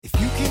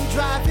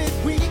drive it,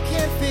 we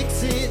can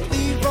fix it.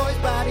 Leroy's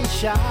Body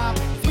Shop.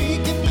 We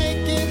can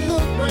make it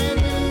look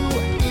brand new.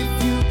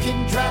 If you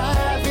can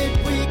drive it,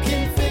 we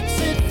can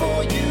fix it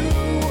for you.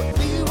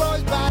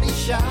 Leroy's Body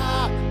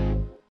Shop.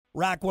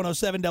 Rock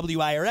 107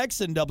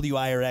 WIRX and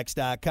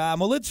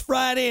WIRX.com. Well, it's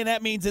Friday, and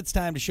that means it's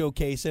time to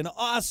showcase an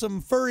awesome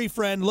furry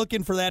friend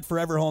looking for that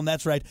forever home.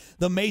 That's right,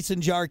 the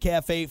Mason Jar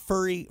Cafe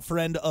Furry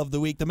Friend of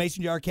the Week. The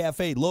Mason Jar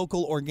Cafe,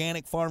 local,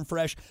 organic, farm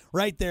fresh,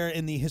 right there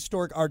in the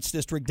Historic Arts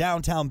District,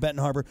 downtown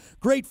Benton Harbor.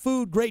 Great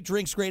food, great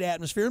drinks, great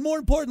atmosphere, and more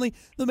importantly,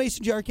 the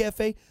Mason Jar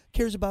Cafe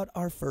cares about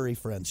our furry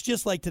friends,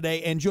 just like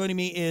today. And joining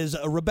me is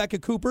Rebecca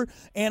Cooper,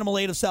 Animal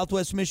Aid of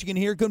Southwest Michigan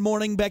here. Good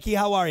morning, Becky.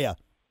 How are you?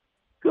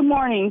 Good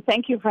morning.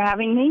 Thank you for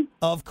having me.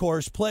 Of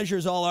course.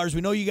 Pleasure's all ours. We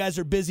know you guys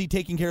are busy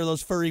taking care of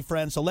those furry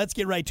friends, so let's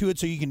get right to it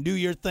so you can do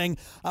your thing.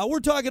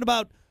 We're talking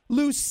about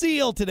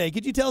Lucille today.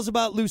 Could you tell us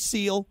about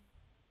Lucille?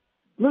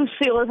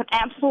 Lucille is an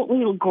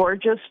absolutely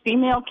gorgeous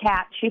female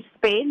cat. She's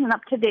spayed and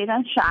up to date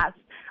on shots.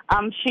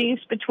 She's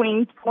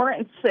between 4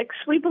 and 6,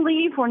 we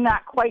believe. We're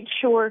not quite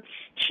sure.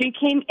 She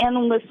came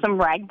in with some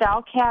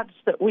ragdoll cats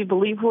that we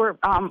believe were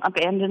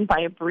abandoned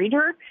by a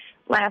breeder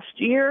last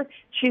year.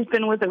 She's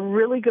been with a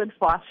really good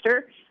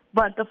foster,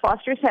 but the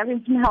foster's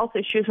having some health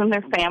issues in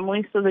their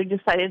family, so they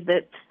decided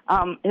that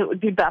it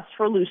would be best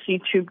for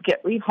Lucy to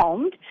get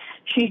rehomed.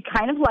 She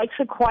kind of likes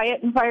a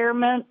quiet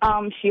environment.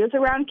 She is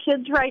around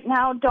kids right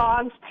now,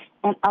 dogs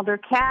and other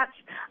cats.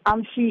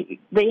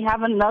 They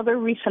have another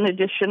recent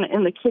addition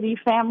in the kitty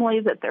family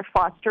that they're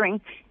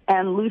fostering,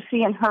 and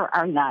Lucy and her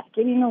are not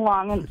getting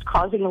along, and it's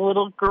causing a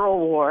little girl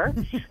war.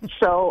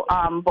 So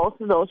both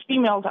of those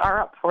females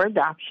are up for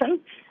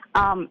adoption.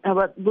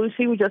 But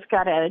Lucy, we just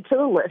got added to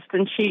the list,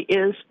 and she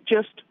is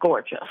just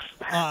gorgeous.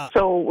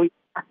 So we're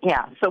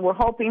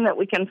hoping that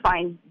we can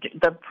find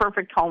the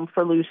perfect home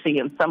for Lucy,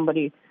 and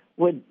somebody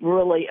would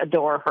really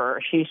adore her.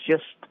 She's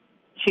just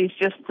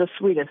the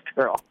sweetest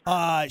girl.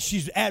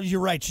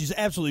 You're right. She's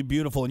absolutely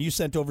beautiful, and you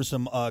sent over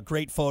some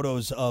great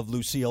photos of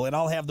Lucille, and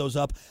I'll have those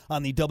up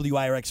on the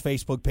WIRX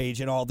Facebook page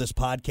and all this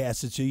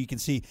podcast, so you can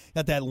see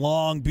got that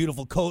long,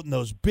 beautiful coat and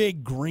those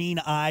big green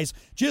eyes,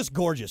 just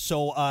gorgeous.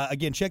 So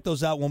again, check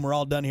those out when we're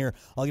all done here.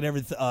 I'll get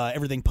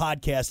everything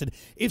podcasted.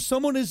 If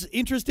someone is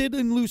interested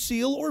in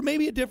Lucille or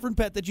maybe a different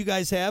pet that you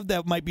guys have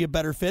that might be a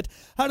better fit,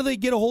 how do they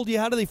get a hold of you?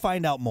 How do they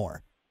find out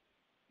more?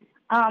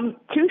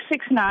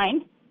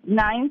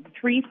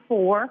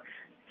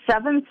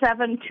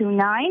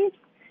 269-934-7729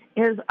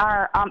 is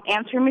our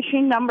answer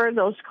machine number.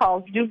 Those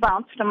calls do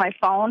bounce to my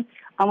phone.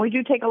 We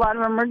do take a lot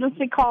of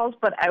emergency calls,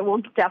 but I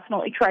will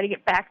definitely try to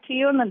get back to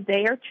you in a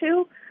day or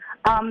two.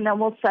 Then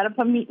we'll set up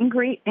a meet and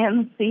greet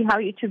and see how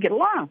you two get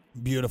along.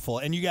 Beautiful.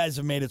 And you guys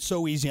have made it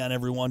so easy on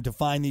everyone to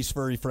find these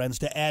furry friends,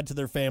 to add to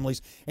their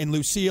families. And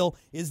Lucille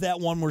is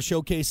that one we're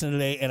showcasing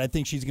today, and I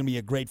think she's going to be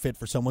a great fit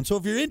for someone. So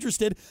if you're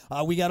interested,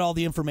 we got all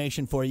the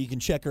information for you. You can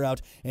check her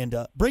out and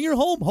bring her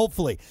home,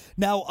 hopefully.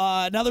 Now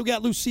that we've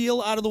got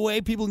Lucille out of the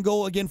way, people can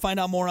go, again, find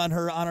out more on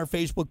her on our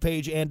Facebook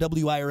page and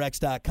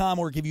WIRX.com,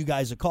 or give you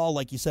guys a call,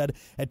 like you said,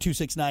 at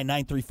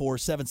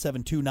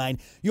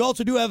 269-934-7729. You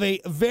also do have a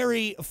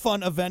very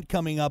fun event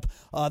coming up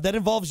that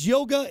involves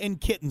yoga and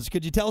kittens.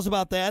 Could you tell us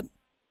about that?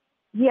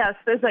 Yes,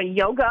 there's a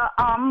yoga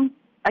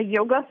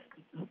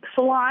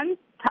salon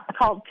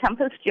called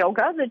Tempest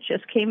Yoga that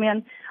just came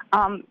in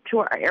to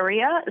our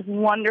area. It's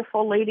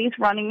wonderful ladies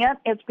running it.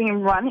 It's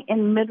being run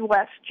in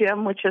Midwest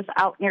Gym, which is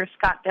out near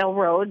Scottsdale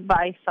Road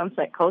by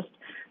Sunset Coast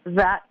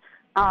Vet.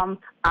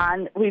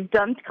 And we've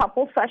done a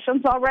couple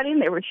sessions already,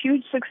 and they were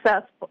huge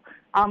success.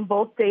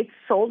 Both dates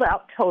sold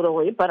out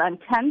totally, but on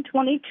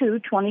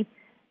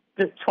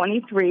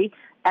 10/22/23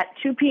 at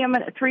 2 p.m.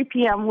 and at 3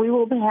 p.m., we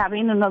will be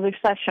having another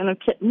session of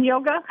kitten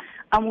yoga.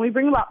 We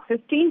bring about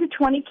 15 to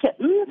 20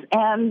 kittens,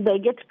 and they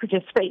get to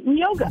participate in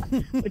yoga,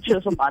 which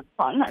is a lot of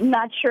fun. I'm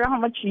not sure how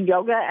much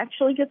yoga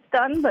actually gets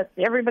done, but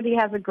everybody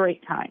has a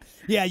great time.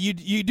 Yeah, you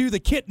do the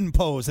kitten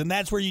pose, and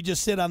that's where you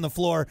just sit on the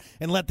floor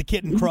and let the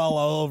kitten crawl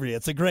all over you.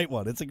 It's a great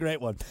one.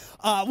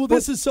 Well,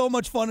 this is so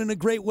much fun and a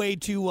great way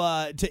to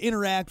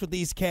interact with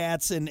these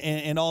cats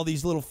and all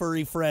these little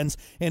furry friends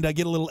and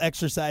get a little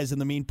exercise in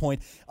the meantime.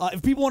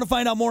 If people want to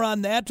find out more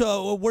on that,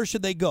 where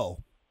should they go?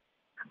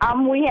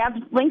 We have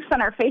links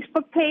on our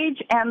Facebook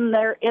page, and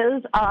there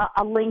is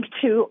a link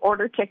to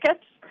order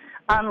tickets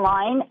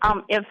online.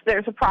 If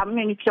there's a problem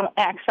and you can't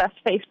access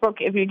Facebook,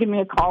 if you give me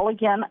a call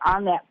again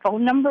on that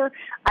phone number,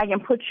 I can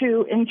put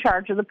you in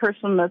charge of the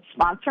person that's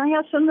sponsoring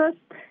us in this,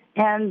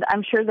 and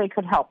I'm sure they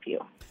could help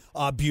you.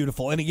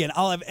 Beautiful. And again,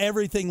 I'll have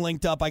everything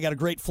linked up. I got a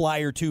great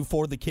flyer, too,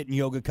 for the kitten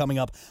yoga coming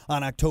up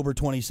on October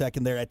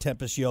 22nd there at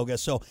Tempest Yoga.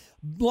 So,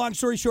 long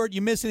story short,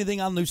 you miss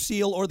anything on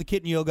Lucille or the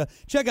kitten yoga,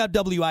 check out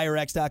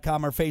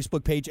WIRX.com, our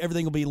Facebook page.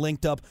 Everything will be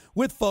linked up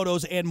with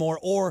photos and more,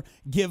 or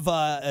give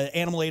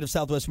Animal Aid of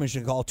Southwest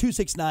Michigan a call,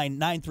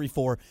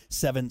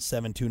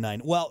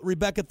 269-934-7729. Well,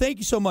 Rebecca, thank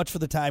you so much for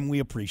the time. We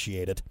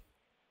appreciate it.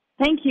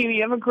 Thank you.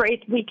 You have a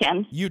great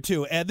weekend. You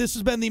too. And this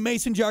has been the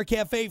Mason Jar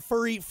Cafe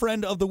Furry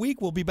Friend of the Week.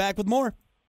 We'll be back with more.